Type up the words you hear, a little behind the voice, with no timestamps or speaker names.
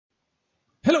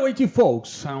Hello IT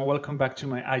folks, and welcome back to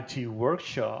my IT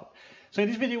workshop. So in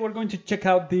this video we're going to check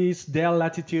out this Dell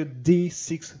Latitude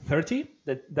D630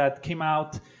 that came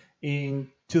out in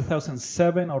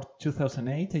 2007 or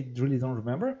 2008, I really don't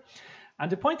remember.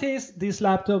 And the point is, this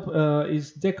laptop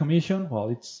is decommissioned. Well,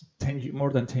 it's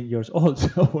more than 10 years old,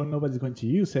 so nobody's going to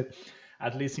use it,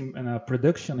 at least in a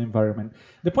production environment.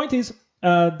 The point is,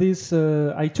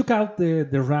 I took out the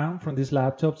RAM from this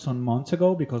laptop some months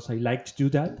ago because I like to do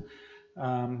that.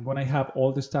 When I have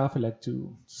all the stuff, I like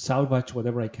to salvage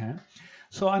whatever I can.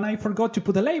 So, and I forgot to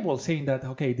put a label saying that,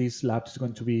 okay, this laptop is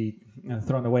going to be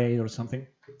thrown away or something.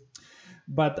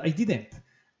 But I didn't.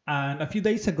 And a few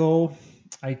days ago,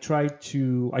 I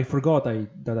forgot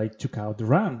that I took out the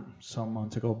RAM some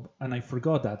months ago, and I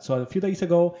forgot that. So a few days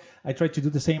ago, I tried to do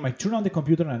the same. I turned on the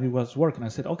computer and it was working. I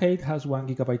said, okay, it has 1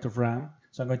 GB of RAM,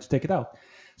 so I'm going to take it out.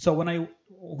 So when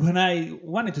I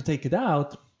wanted to take it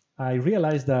out, I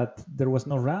realized that there was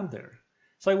no RAM there.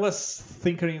 So I was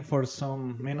thinking for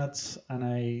some minutes, and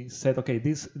I said, okay,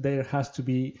 there has to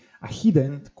be a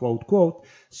hidden, quote, quote,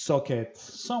 socket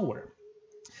somewhere.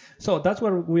 So that's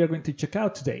what we are going to check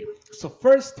out today. So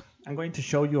first, I'm going to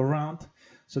show you around.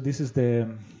 So this is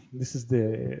the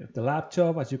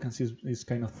laptop. As you can see, it's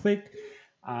kind of thick.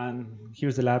 And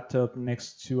here's the laptop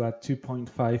next to a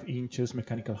 2.5 inches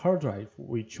mechanical hard drive,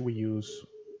 which we use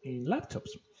in laptops.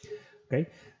 Okay,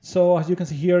 so as you can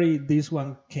see here, this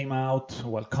one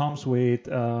comes with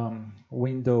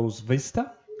Windows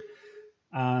Vista,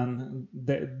 and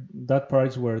that part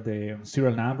is where the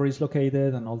serial number is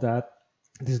located and all that.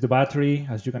 This is the battery.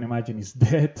 As you can imagine, it's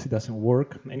dead. It doesn't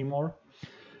work anymore.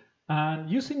 And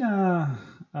using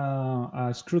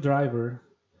a screwdriver,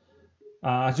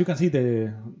 as you can see,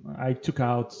 I took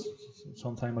out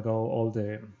some time ago all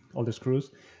the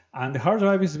screws, and the hard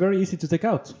drive is very easy to take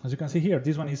out. As you can see here,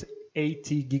 this one is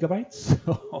 80 gigabytes.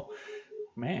 So,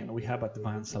 man, we have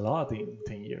advanced a lot in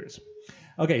 10 years.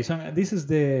 Okay, so this is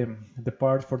the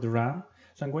part for the RAM.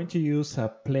 So I'm going to use a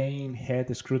plain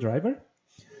head screwdriver,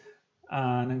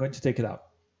 and I'm going to take it out.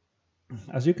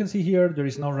 As you can see here, there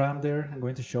is no RAM there. I'm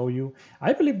going to show you.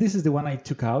 I believe this is the one I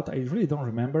took out. I really don't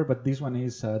remember, but this one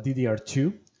is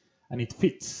DDR2, and it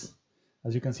fits,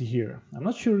 as you can see here. I'm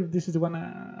not sure if this is the one.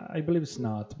 I believe it's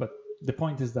not, but the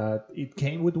point is that it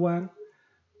came with one,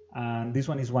 and this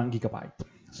one is 1 gigabyte.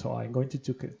 So I'm going to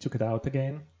took it out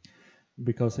again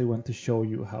because I want to show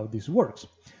you how this works.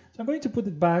 So I'm going to put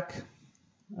it back.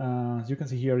 As you can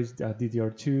see here is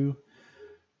DDR2.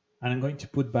 And I'm going to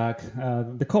put back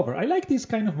the cover. I like these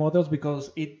kind of models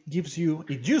because it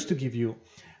used to give you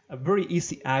a very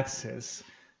easy access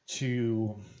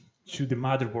to the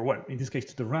motherboard, well, in this case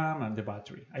to the RAM and the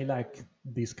battery. I like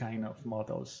these kind of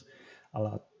models a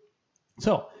lot.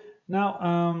 So now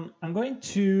I'm going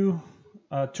to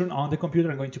turn on the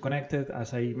computer. I'm going to connect it.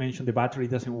 As I mentioned, the battery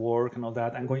doesn't work and all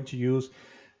that. I'm going to use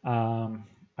a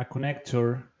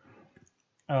connector,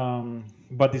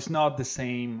 but it's not the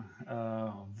same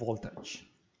voltage,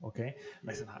 okay?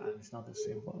 It's not the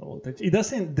same voltage. It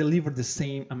doesn't deliver the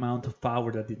same amount of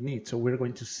power that it needs. So we're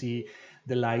going to see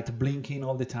the light blinking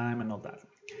all the time and all that.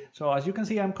 So as you can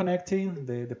see, I'm connecting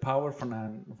the power from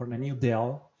a new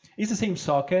Dell. It's the same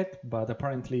socket, but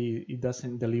apparently it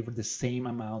doesn't deliver the same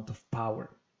amount of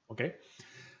power, okay?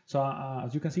 So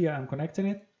as you can see, I'm connecting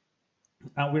it,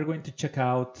 and we're going to check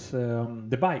out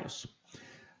the BIOS.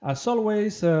 As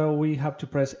always, we have to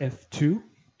press F2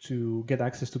 to get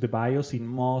access to the BIOS in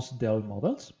most Dell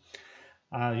models.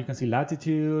 You can see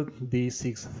Latitude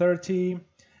D630.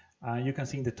 You can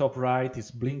see in the top right, it's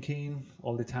blinking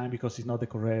all the time because it's not the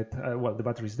correct, the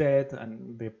battery is dead,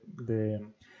 and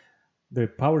the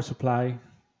power supply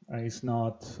is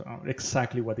not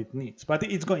exactly what it needs, but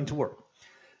it's going to work.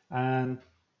 And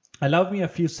allow me a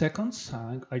few seconds.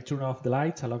 I turn off the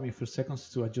lights. Allow me a few seconds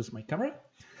to adjust my camera.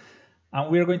 And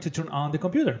we're going to turn on the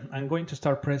computer. I'm going to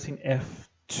start pressing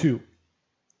F2.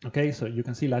 Okay, so you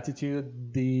can see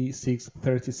Latitude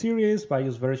D630 series,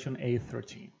 BIOS version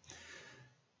A13.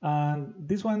 And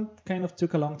this one kind of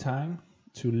took a long time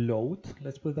to load,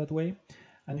 let's put it that way.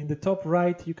 And in the top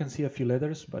right, you can see a few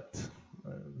letters, but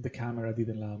the camera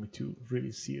didn't allow me to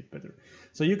really see it better.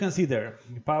 So you can see there,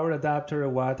 power adapter,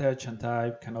 wattage, and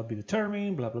type cannot be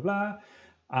determined, blah, blah, blah.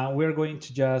 And we're going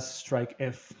to just strike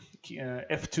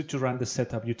F2 to run the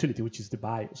setup utility, which is the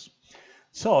BIOS.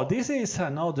 So this is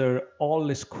another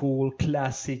old school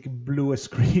classic blue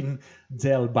screen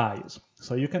Dell BIOS.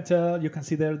 So you can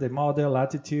see there the model,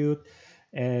 Latitude,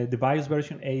 the BIOS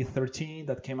version A13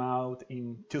 that came out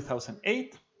in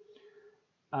 2008.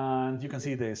 And you can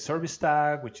see the service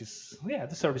tag, which is,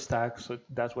 the service tag. So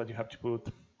that's what you have to put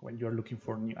when you're looking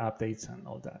for new updates and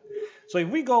all that. So if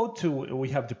we we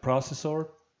have the processor,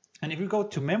 and if we go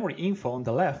to memory info on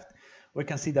the left, we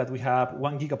can see that we have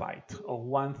 1 gigabyte or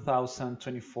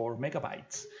 1024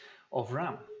 megabytes of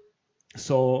RAM.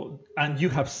 So, and you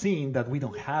have seen that we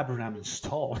don't have RAM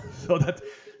installed. So that's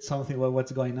something about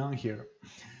what's going on here.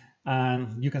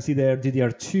 And you can see there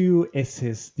DDR2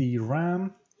 SSD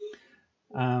RAM.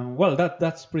 Well,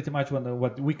 that's pretty much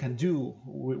what we can do,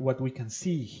 what we can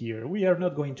see here. We are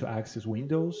not going to access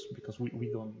Windows because we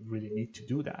don't really need to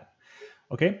do that.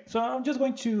 Okay, so I'm just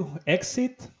going to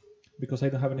exit because I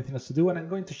don't have anything else to do, and I'm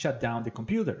going to shut down the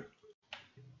computer.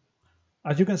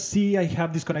 As you can see, I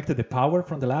have disconnected the power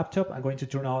from the laptop. I'm going to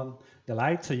turn on the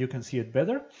light so you can see it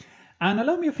better. And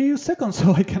allow me a few seconds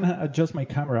so I can adjust my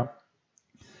camera.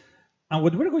 And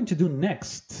what we're going to do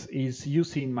next is,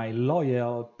 using my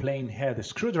loyal plain head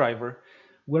screwdriver,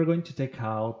 we're going to take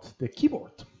out the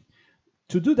keyboard.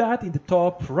 To do that, in the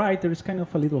top right, there is kind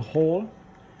of a little hole.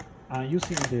 And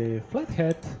using the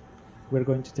flathead, we're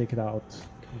going to take it out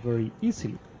very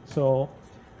easily. So,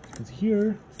 as you can see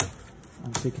here,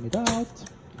 I'm taking it out.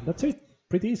 That's it,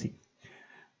 pretty easy.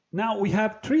 Now we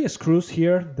have 3 screws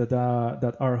here that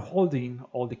are holding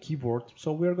all the keyboard.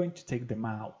 So we're going to take them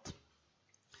out.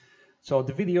 So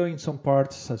the video in some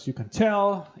parts, as you can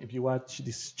tell, if you watch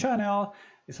this channel,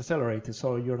 is accelerated.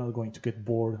 So you're not going to get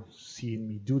bored seeing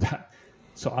me do that.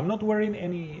 So I'm not wearing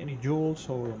any jewels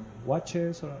or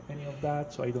watches or any of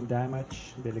that, so I don't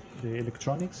damage the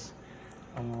electronics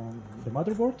on the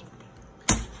motherboard.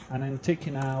 And I'm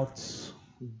taking out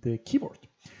the keyboard.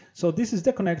 So this is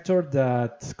the connector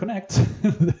that connects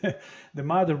the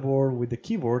motherboard with the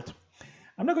keyboard.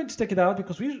 I'm not going to take it out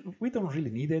because we don't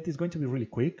really need it. It's going to be really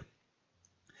quick.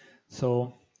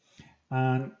 So,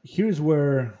 and here's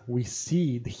where we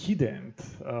see the hidden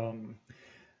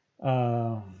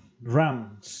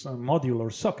RAM module or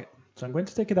socket. So I'm going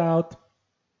to take it out.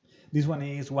 This one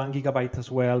is 1 gigabyte as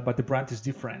well, but the brand is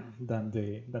different than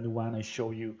the one I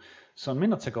showed you some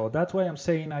minutes ago. That's why I'm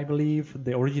saying I believe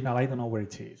the original, I don't know where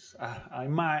it is.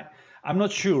 I'm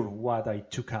not sure what I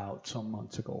took out some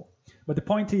months ago. But the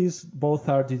point is, both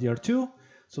are DDR2,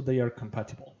 so they are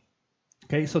compatible.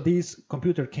 Okay, so this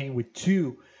computer came with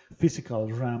 2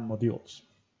 physical RAM modules.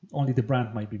 Only the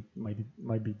brand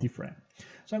might be different.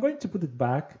 So I'm going to put it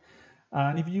back.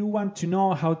 And if you want to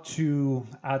know how to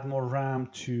add more RAM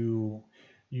to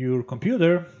your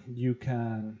computer, you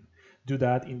can do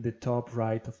that in the top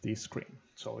right of the screen.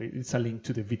 So it's a link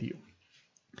to the video.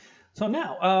 So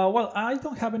now, well, I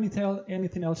don't have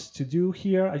anything else to do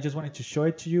here. I just wanted to show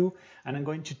it to you. And I'm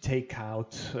going to take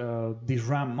out this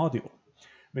RAM module.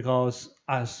 Because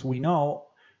as we know,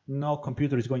 no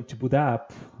computer is going to boot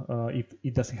up if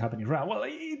it doesn't have any RAM. Well,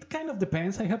 it kind of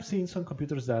depends. I have seen some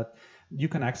computers that you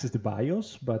can access the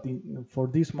BIOS, but for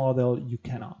this model, you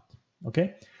cannot.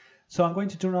 Okay, so I'm going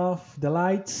to turn off the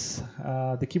lights.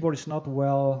 The keyboard is not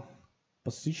well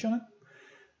positioned,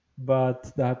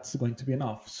 but that's going to be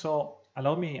enough. So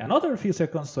allow me another few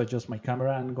seconds to adjust my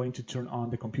camera. I'm going to turn on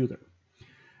the computer.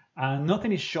 And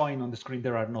nothing is showing on the screen.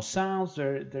 There are no sounds.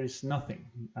 There is nothing.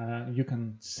 You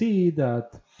can see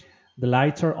that the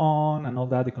lights are on and all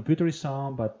that. The computer is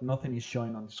on, but nothing is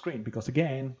showing on the screen. Because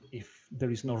again, if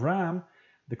there is no RAM,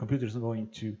 the computer is not going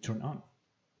to turn on.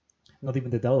 Not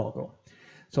even the Dell logo.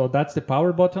 So that's the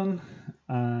power button.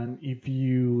 And if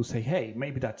you say, hey,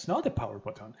 maybe that's not the power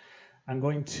button, I'm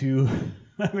going to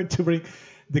bring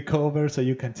the cover so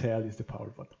you can tell it's the power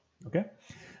button. Okay.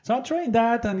 So I'm trying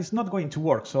that and it's not going to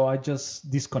work. So I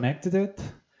just disconnected it,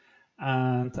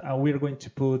 and we're going to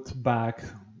put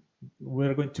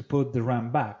the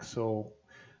RAM back so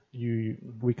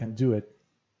we can do it.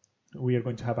 We are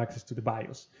going to have access to the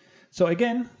BIOS. So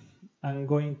again, I'm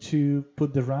going to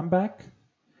put the RAM back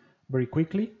very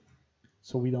quickly.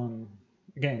 So we don't,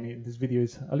 again, this video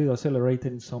is a little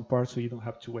accelerated in some parts, so you don't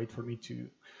have to wait for me to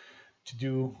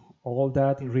do all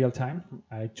that in real time.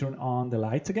 I turn on the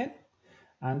lights again.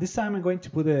 And this time I'm going to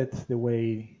put it the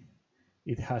way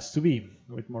it has to be,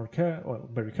 with more care, well,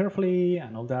 very carefully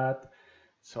and all that.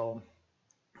 So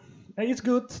it's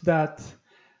good that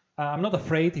I'm not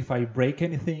afraid if I break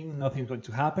anything, nothing's going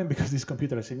to happen, because this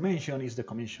computer, as I mentioned, is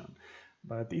decommissioned.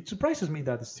 But it surprises me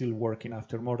that it's still working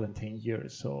after more than 10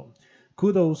 years. So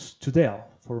kudos to Dell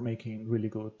for making really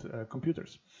good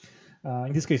computers,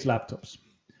 in this case laptops.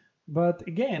 But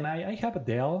again, I have a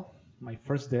Dell. My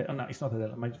first Dell, no, it's not a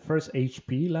Dell, my first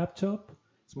HP laptop.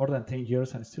 It's more than 10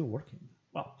 years and it's still working.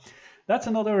 Well, that's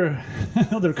another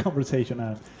conversation.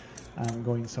 I'm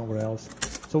going somewhere else.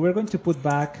 So we're going to put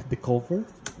back the cover,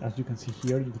 as you can see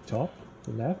here in the top,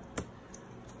 the left.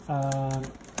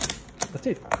 that's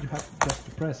it. You have just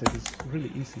to press it. It's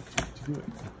really easy to do it.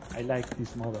 I like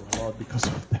this model a lot because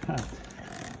of that.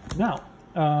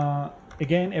 Now,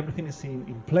 again, everything is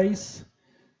in place.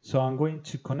 So I'm going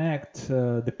to connect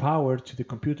the power to the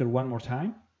computer one more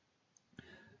time.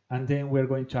 And then we're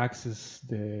going to access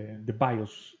the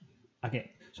BIOS again.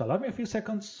 So allow me a few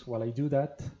seconds while I do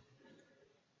that.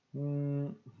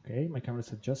 Okay, my camera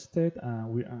is adjusted.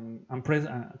 I'm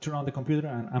turn on the computer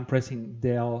and I'm pressing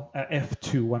Dell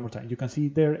F2 one more time. You can see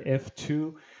there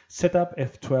F2 setup,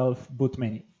 F12 boot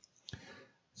menu.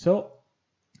 So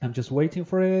I'm just waiting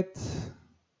for it.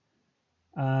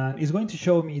 And it's going to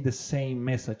show me the same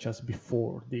message as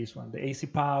before, this one, the AC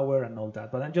power and all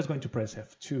that. But I'm just going to press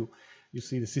F2. You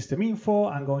see the system info.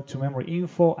 I'm going to memory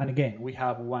info. And again, we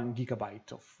have 1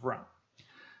 GB of RAM.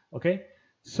 Okay,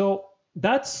 so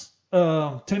that's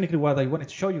technically what I wanted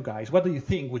to show you guys. What do you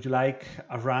think? Would you like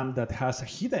a RAM that has a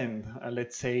hidden,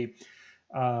 let's say,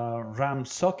 RAM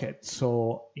socket?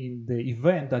 So in the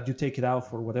event that you take it out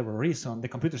for whatever reason, the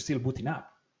computer is still booting up.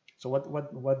 So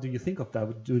what do you think of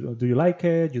that? Do you like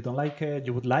it? You don't like it?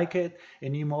 You would like it?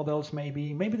 Any models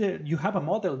maybe? Maybe you have a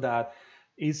model that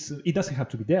it doesn't have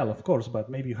to be Dell, of course, but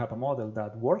maybe you have a model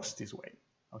that works this way.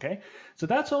 Okay, so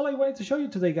that's all I wanted to show you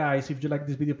today, guys. If you like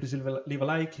this video, please leave a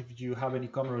like. If you have any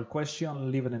comment or question,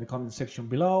 leave it in the comment section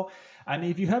below. And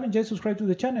if you haven't yet subscribed to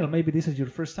the channel, maybe this is your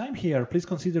first time here, please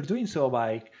consider doing so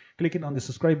by clicking on the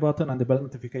subscribe button and the bell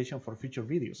notification for future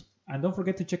videos. And don't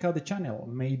forget to check out the channel.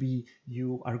 Maybe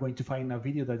you are going to find a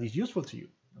video that is useful to you.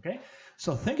 Okay,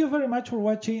 so thank you very much for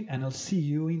watching, and I'll see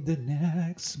you in the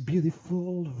next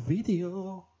beautiful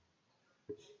video.